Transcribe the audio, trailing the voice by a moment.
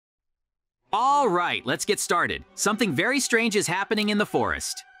All right, let's get started. Something very strange is happening in the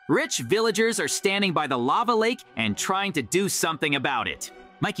forest. Rich villagers are standing by the lava lake and trying to do something about it.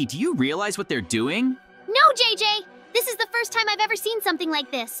 Mikey, do you realize what they're doing? No, JJ! This is the first time I've ever seen something like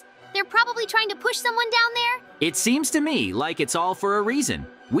this. They're probably trying to push someone down there. It seems to me like it's all for a reason.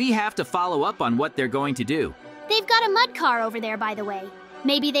 We have to follow up on what they're going to do. They've got a mud car over there, by the way.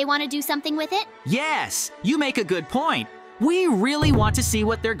 Maybe they want to do something with it? Yes, you make a good point. We really want to see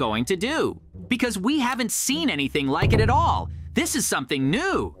what they're going to do, because we haven't seen anything like it at all. This is something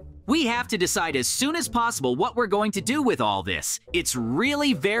new. We have to decide as soon as possible what we're going to do with all this. It's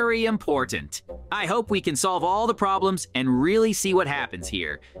really very important. I hope we can solve all the problems and really see what happens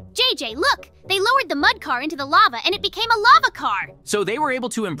here. JJ, look! They lowered the mud car into the lava and it became a lava car! So they were able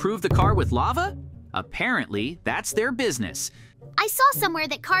to improve the car with lava? Apparently, that's their business. I saw somewhere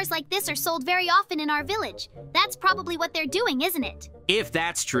that cars like this are sold very often in our village. That's probably what they're doing, isn't it? If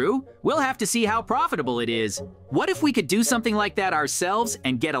that's true, we'll have to see how profitable it is. What if we could do something like that ourselves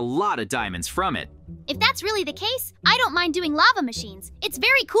and get a lot of diamonds from it? If that's really the case, I don't mind doing lava machines. It's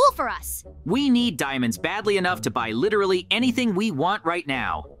very cool for us. We need diamonds badly enough to buy literally anything we want right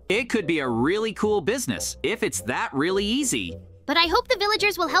now. It could be a really cool business if it's that really easy. But I hope the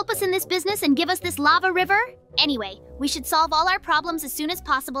villagers will help us in this business and give us this lava river. Anyway, we should solve all our problems as soon as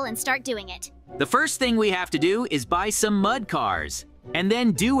possible and start doing it. The first thing we have to do is buy some mud cars, and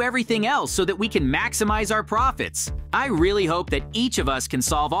then do everything else so that we can maximize our profits. I really hope that each of us can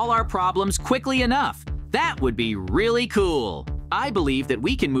solve all our problems quickly enough. That would be really cool. I believe that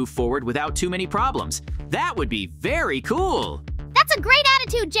we can move forward without too many problems. That would be very cool. That's a great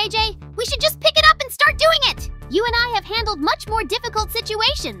attitude, JJ. We should just pick it up and start doing it. You and I have handled much more difficult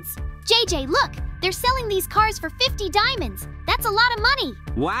situations. JJ, look, they're selling these cars for 50 diamonds. That's a lot of money.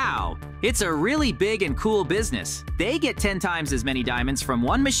 Wow, it's a really big and cool business. They get 10 times as many diamonds from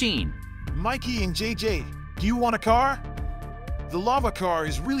one machine. Mikey and JJ, do you want a car? The lava car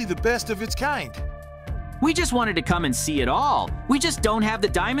is really the best of its kind. We just wanted to come and see it all. We just don't have the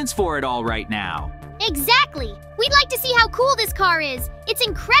diamonds for it all right now. Exactly. We'd like to see how cool this car is. It's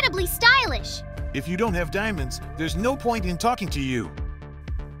incredibly stylish. If you don't have diamonds, there's no point in talking to you.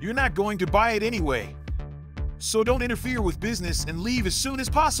 You're not going to buy it anyway. So don't interfere with business and leave as soon as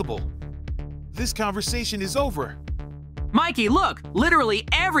possible. This conversation is over. Mikey, look! Literally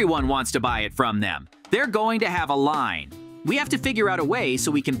everyone wants to buy it from them. They're going to have a line. We have to figure out a way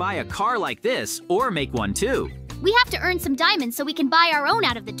so we can buy a car like this or make one too. We have to earn some diamonds so we can buy our own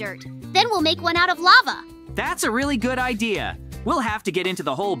out of the dirt. Then we'll make one out of lava. That's a really good idea. We'll have to get into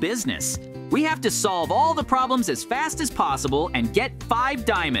the whole business. We have to solve all the problems as fast as possible and get 5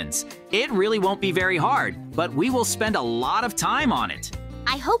 diamonds. It really won't be very hard, but we will spend a lot of time on it.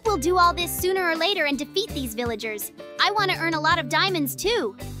 I hope we'll do all this sooner or later and defeat these villagers. I want to earn a lot of diamonds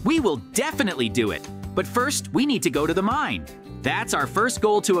too. We will definitely do it. But first, we need to go to the mine. That's our first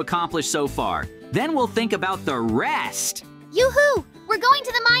goal to accomplish so far. Then we'll think about the rest. Yoo-hoo! We're going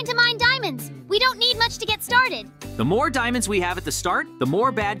to the mine to mine diamonds. We don't need much to get started. The more diamonds we have at the start, the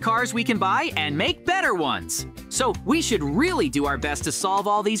more bad cars we can buy and make better ones. So we should really do our best to solve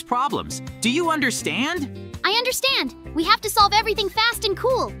all these problems. Do you understand? I understand. We have to solve everything fast and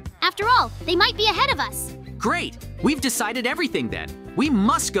cool. After all, they might be ahead of us. Great! We've decided everything then. We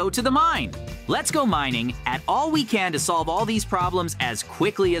must go to the mine. Let's go mining at all we can to solve all these problems as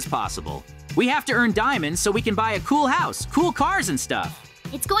quickly as possible. We have to earn diamonds so we can buy a cool house, cool cars and stuff.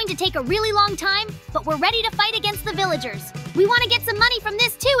 It's going to take a really long time, but we're ready to fight against the villagers. We want to get some money from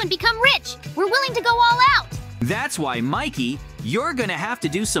this too and become rich. We're willing to go all out. That's why, Mikey, you're gonna have to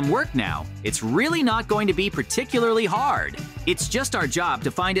do some work now. It's really not going to be particularly hard. It's just our job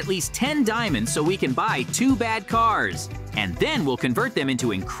to find at least 10 diamonds so we can buy 2 bad cars. And then we'll convert them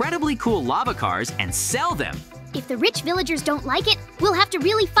into incredibly cool lava cars and sell them. If the rich villagers don't like it, we'll have to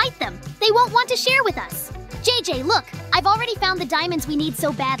really fight them. They won't want to share with us. JJ, look, I've already found the diamonds we need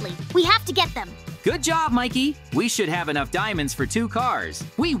so badly. We have to get them. Good job, Mikey. We should have enough diamonds for 2 cars.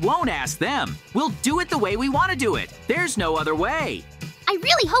 We won't ask them. We'll do it the way we want to do it. There's no other way. I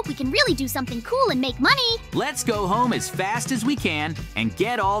really hope we can really do something cool and make money. Let's go home as fast as we can and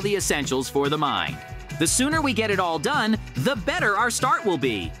get all the essentials for the mine. The sooner we get it all done, the better our start will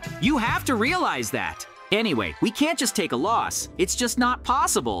be. You have to realize that. Anyway, we can't just take a loss. It's just not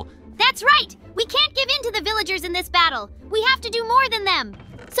possible. That's right! We can't give in to the villagers in this battle. We have to do more than them.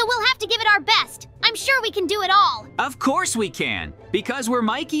 So we'll have to give it our best. I'm sure we can do it all. Of course we can, because we're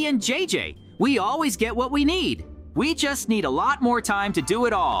Mikey and JJ. We always get what we need. We just need a lot more time to do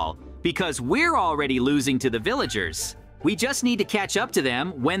it all, because we're already losing to the villagers. We just need to catch up to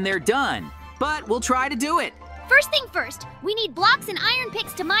them when they're done. But we'll try to do it. First thing first, we need blocks and iron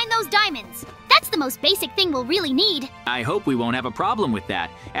picks to mine those diamonds. That's the most basic thing we'll really need. I hope we won't have a problem with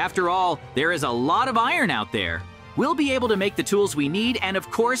that. After all, there is a lot of iron out there. We'll be able to make the tools we need and, of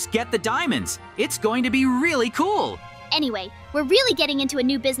course, get the diamonds. It's going to be really cool. Anyway, we're really getting into a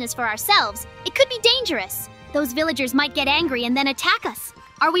new business for ourselves. It could be dangerous. Those villagers might get angry and then attack us.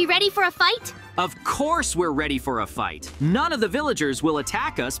 Are we ready for a fight? Of course we're ready for a fight. None of the villagers will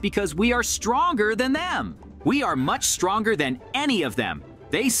attack us because we are stronger than them. We are much stronger than any of them.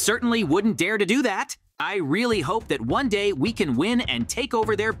 They certainly wouldn't dare to do that. I really hope that one day we can win and take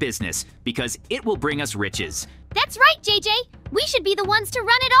over their business because it will bring us riches. That's right, JJ. We should be the ones to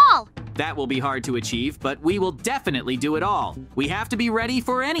run it all. That will be hard to achieve, but we will definitely do it all. We have to be ready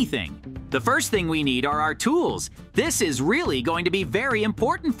for anything. The first thing we need are our tools. This is really going to be very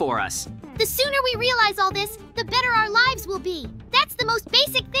important for us. The sooner we realize all this, the better our lives will be. That's the most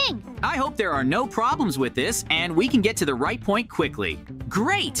basic thing. I hope there are no problems with this and we can get to the right point quickly.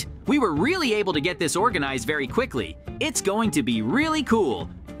 Great! We were really able to get this organized very quickly. It's going to be really cool.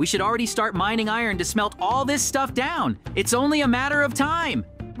 We should already start mining iron to smelt all this stuff down. It's only a matter of time.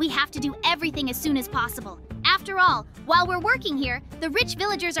 We have to do everything as soon as possible. After all, while we're working here, the rich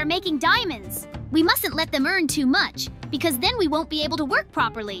villagers are making diamonds. We mustn't let them earn too much, because then we won't be able to work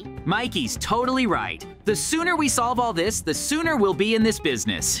properly. Mikey's totally right. The sooner we solve all this, the sooner we'll be in this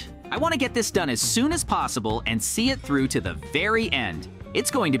business. I want to get this done as soon as possible and see it through to the very end.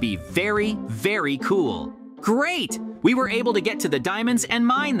 It's going to be very, very cool. Great! We were able to get to the diamonds and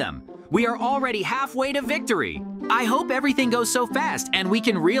mine them. We are already halfway to victory. I hope everything goes so fast and we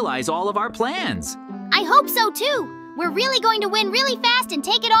can realize all of our plans. I hope so too. We're really going to win really fast and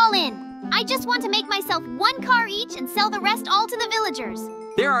take it all in. I just want to make myself one car each and sell the rest all to the villagers.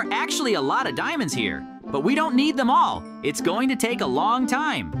 There are actually a lot of diamonds here, but we don't need them all. It's going to take a long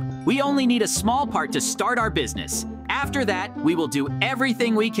time. We only need a small part to start our business. After that, we will do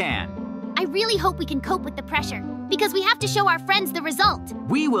everything we can. I really hope we can cope with the pressure, because we have to show our friends the result.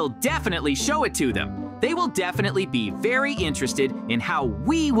 We will definitely show it to them. They will definitely be very interested in how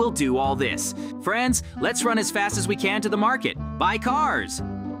we will do all this. Friends, let's run as fast as we can to the market. Buy cars.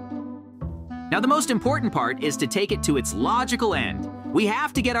 Now, the most important part is to take it to its logical end. We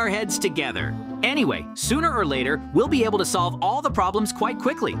have to get our heads together. Anyway, sooner or later, we'll be able to solve all the problems quite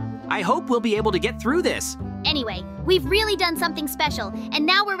quickly. I hope we'll be able to get through this. Anyway, we've really done something special, and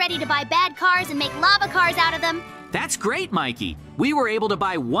now we're ready to buy bad cars and make lava cars out of them. That's great, Mikey. We were able to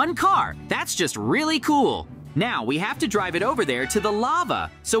buy one car. That's just really cool. Now we have to drive it over there to the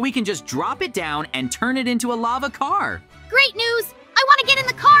lava, so we can just drop it down and turn it into a lava car. Great news! I want to get in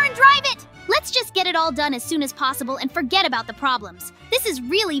the car and drive it! Let's just get it all done as soon as possible and forget about the problems. This is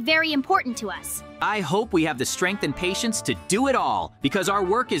really very important to us. I hope we have the strength and patience to do it all, because our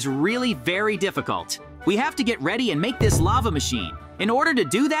work is really very difficult. We have to get ready and make this lava machine. In order to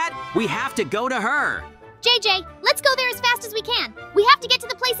do that, we have to go to her. JJ, let's go there as fast as we can. We have to get to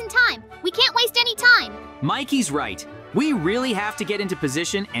the place in time. We can't waste any time. Mikey's right. We really have to get into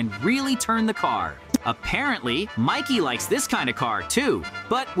position and really turn the car. Apparently, Mikey likes this kind of car too,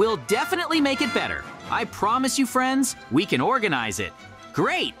 but we'll definitely make it better. I promise you, friends, we can organize it.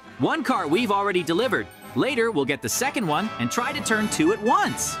 Great! One car we've already delivered. Later, we'll get the second one and try to turn two at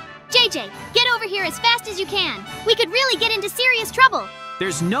once. JJ, get over here as fast as you can. We could really get into serious trouble.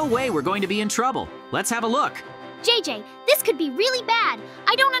 There's no way we're going to be in trouble. Let's have a look. JJ, this could be really bad.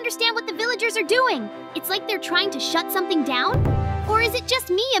 I don't understand what the villagers are doing. It's like they're trying to shut something down? Or is it just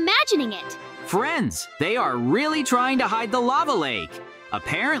me imagining it? Friends, they are really trying to hide the lava lake.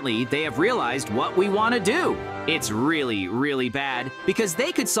 Apparently, they have realized what we want to do. It's really, really bad because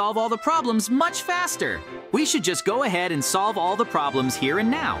they could solve all the problems much faster. We should just go ahead and solve all the problems here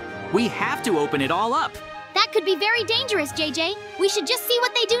and now. We have to open it all up. That could be very dangerous, JJ. We should just see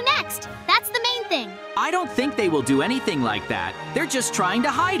what they do next. That's the main thing. I don't think they will do anything like that. They're just trying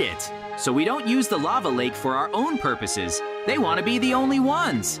to hide it. So we don't use the lava lake for our own purposes. They want to be the only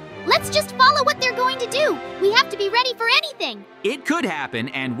ones. Let's just follow what they're going to do. We have to be ready for anything. It could happen,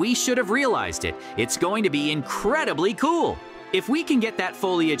 and we should have realized it. It's going to be incredibly cool. If we can get that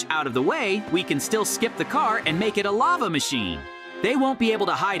foliage out of the way, we can still skip the car and make it a lava machine. They won't be able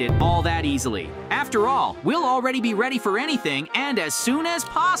to hide it all that easily. After all, we'll already be ready for anything and as soon as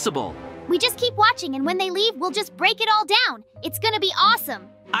possible. We just keep watching, and when they leave, we'll just break it all down. It's gonna be awesome.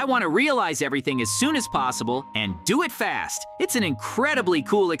 I want to realize everything as soon as possible and do it fast. It's an incredibly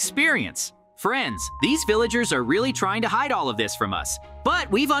cool experience. Friends, these villagers are really trying to hide all of this from us, but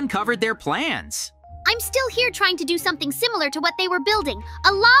we've uncovered their plans. I'm still here trying to do something similar to what they were building,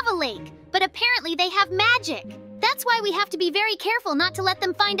 a lava lake, but apparently they have magic. That's why we have to be very careful not to let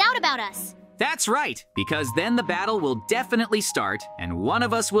them find out about us. That's right, because then the battle will definitely start and one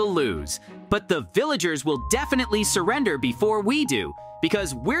of us will lose. But the villagers will definitely surrender before we do,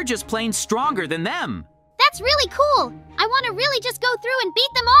 because we're just plain stronger than them. That's really cool. I want to really just go through and beat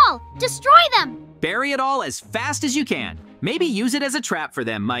them all. Destroy them. Bury it all as fast as you can. Maybe use it as a trap for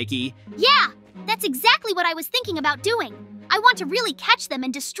them, Mikey. Yeah, that's exactly what I was thinking about doing. I want to really catch them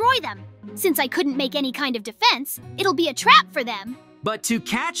and destroy them. Since I couldn't make any kind of defense, it'll be a trap for them. But to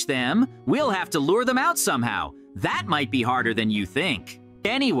catch them, we'll have to lure them out somehow. That might be harder than you think.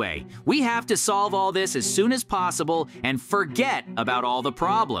 Anyway, we have to solve all this as soon as possible and forget about all the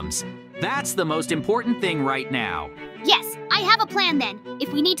problems. That's the most important thing right now. Yes, I have a plan then.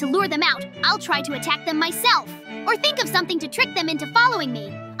 If we need to lure them out, I'll try to attack them myself. Or think of something to trick them into following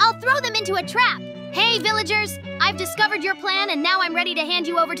me. I'll throw them into a trap. Hey, villagers, I've discovered your plan and now I'm ready to hand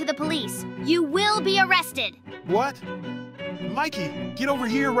you over to the police. You will be arrested. What? Mikey, get over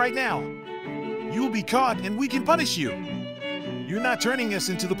here right now. You'll be caught and we can punish you. You're not turning us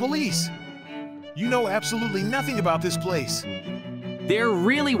into the police. You know absolutely nothing about this place. They're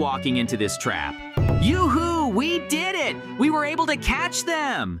really walking into this trap. Yoo-hoo! We did it! We were able to catch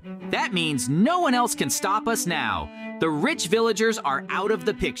them! That means no one else can stop us now. The rich villagers are out of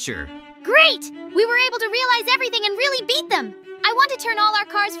the picture. Great! We were able to realize everything and really beat them. I want to turn all our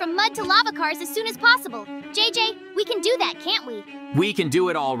cars from mud to lava cars as soon as possible. JJ, we can do that, can't we? We can do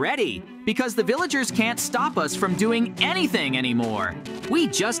it already, because the villagers can't stop us from doing anything anymore. We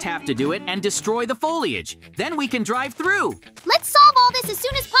just have to do it and destroy the foliage. Then we can drive through. Let's solve all this as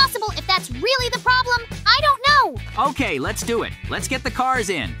soon as possible if that's really the problem. I don't know. Okay, let's do it. Let's get the cars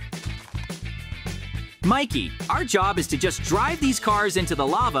in. Mikey, our job is to just drive these cars into the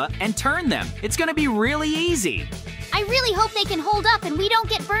lava and turn them. It's gonna be really easy. I really hope they can hold up and we don't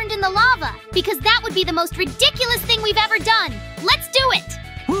get burned in the lava, because that would be the most ridiculous thing we've ever done. Let's do it!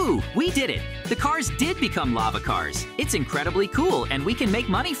 Woo, we did it. The cars did become lava cars. It's incredibly cool and we can make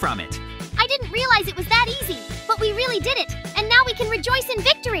money from it. I didn't realize it was that easy, but we really did it, and now we can rejoice in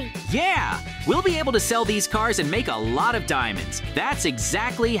victory. Yeah, we'll be able to sell these cars and make a lot of diamonds. That's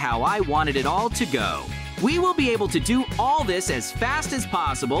exactly how I wanted it all to go. We will be able to do all this as fast as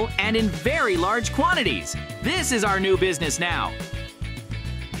possible and in very large quantities. This is our new business now.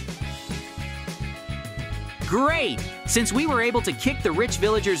 Great! Since we were able to kick the rich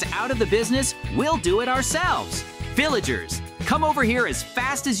villagers out of the business, we'll do it ourselves. Villagers, come over here as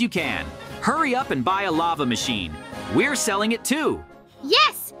fast as you can. Hurry up and buy a lava machine. We're selling it too.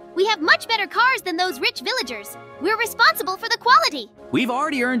 Yes! We have much better cars than those rich villagers. We're responsible for the quality. We've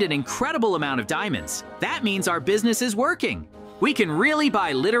already earned an incredible amount of diamonds. That means our business is working. We can really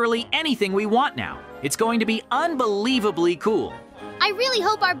buy literally anything we want now. It's going to be unbelievably cool. I really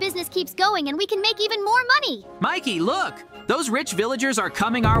hope our business keeps going and we can make even more money. Mikey, look! Those rich villagers are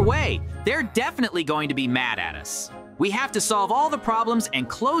coming our way. They're definitely going to be mad at us. We have to solve all the problems and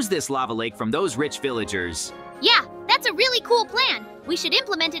close this lava lake from those rich villagers. Yeah, that's a really cool plan. We should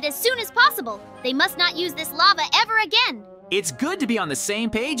implement it as soon as possible. They must not use this lava ever again. It's good to be on the same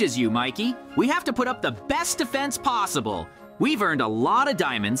page as you, Mikey. We have to put up the best defense possible. We've earned a lot of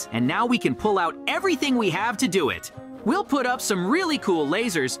diamonds, and now we can pull out everything we have to do it. We'll put up some really cool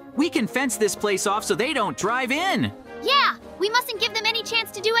lasers. We can fence this place off so they don't drive in. Yeah, we mustn't give them any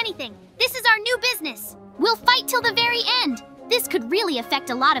chance to do anything. This is our new business. We'll fight till the very end. This could really affect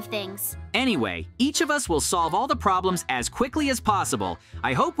a lot of things. Anyway, each of us will solve all the problems as quickly as possible.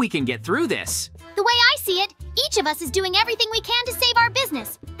 I hope we can get through this. The way I see it, each of us is doing everything we can to save our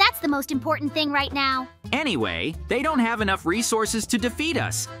business. That's the most important thing right now. Anyway, they don't have enough resources to defeat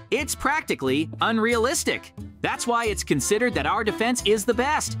us. It's practically unrealistic. That's why it's considered that our defense is the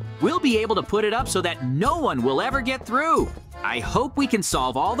best. We'll be able to put it up so that no one will ever get through. I hope we can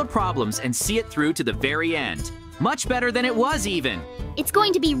solve all the problems and see it through to the very end. Much better than it was even. It's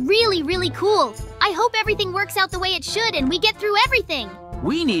going to be really, really cool. I hope everything works out the way it should and we get through everything.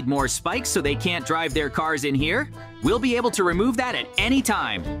 We need more spikes so they can't drive their cars in here. We'll be able to remove that at any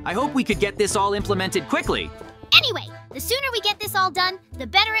time. I hope we could get this all implemented quickly. Anyway, the sooner we get this all done, the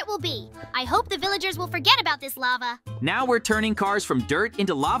better it will be. I hope the villagers will forget about this lava. Now we're turning cars from dirt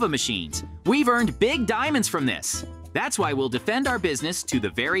into lava machines. We've earned big diamonds from this. That's why we'll defend our business to the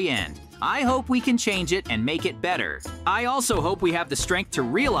very end. I hope we can change it and make it better. I also hope we have the strength to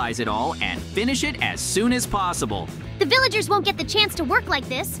realize it all and finish it as soon as possible. The villagers won't get the chance to work like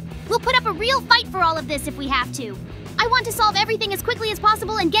this. We'll put up a real fight for all of this if we have to. I want to solve everything as quickly as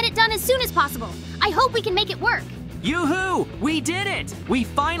possible and get it done as soon as possible. I hope we can make it work. Yoo-hoo! We did it! We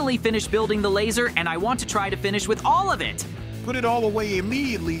finally finished building the laser, and I want to try to finish with all of it. Put it all away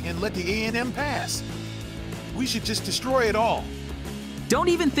immediately and let the A&M pass. We should just destroy it all. Don't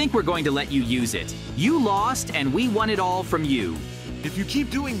even think we're going to let you use it. You lost and we won it all from you. If you keep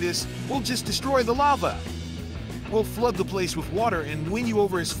doing this, we'll just destroy the lava. We'll flood the place with water and win you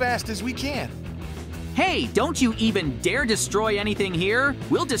over as fast as we can. Hey, don't you even dare destroy anything here.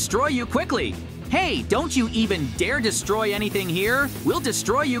 We'll destroy you quickly. Hey, don't you even dare destroy anything here. We'll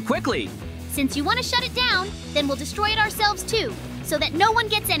destroy you quickly. Since you want to shut it down, then we'll destroy it ourselves too, so that no one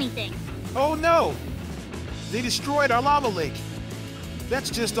gets anything. Oh no! They destroyed our lava lake. That's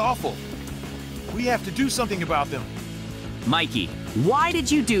just awful. We have to do something about them. Mikey, why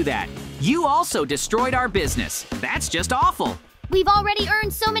did you do that? You also destroyed our business. That's just awful. We've already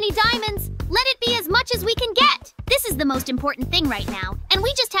earned so many diamonds. Let it be as much as we can get. This is the most important thing right now, and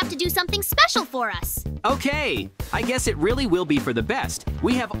we just have to do something special for us. Okay, I guess it really will be for the best.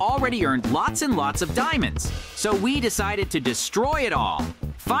 We have already earned lots and lots of diamonds, so we decided to destroy it all.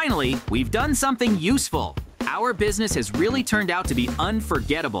 Finally, we've done something useful. Our business has really turned out to be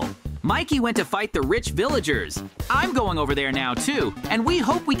unforgettable. Mikey went to fight the rich villagers. I'm going over there now too, and we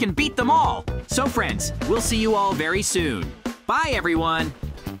hope we can beat them all. So friends, we'll see you all very soon. Bye everyone.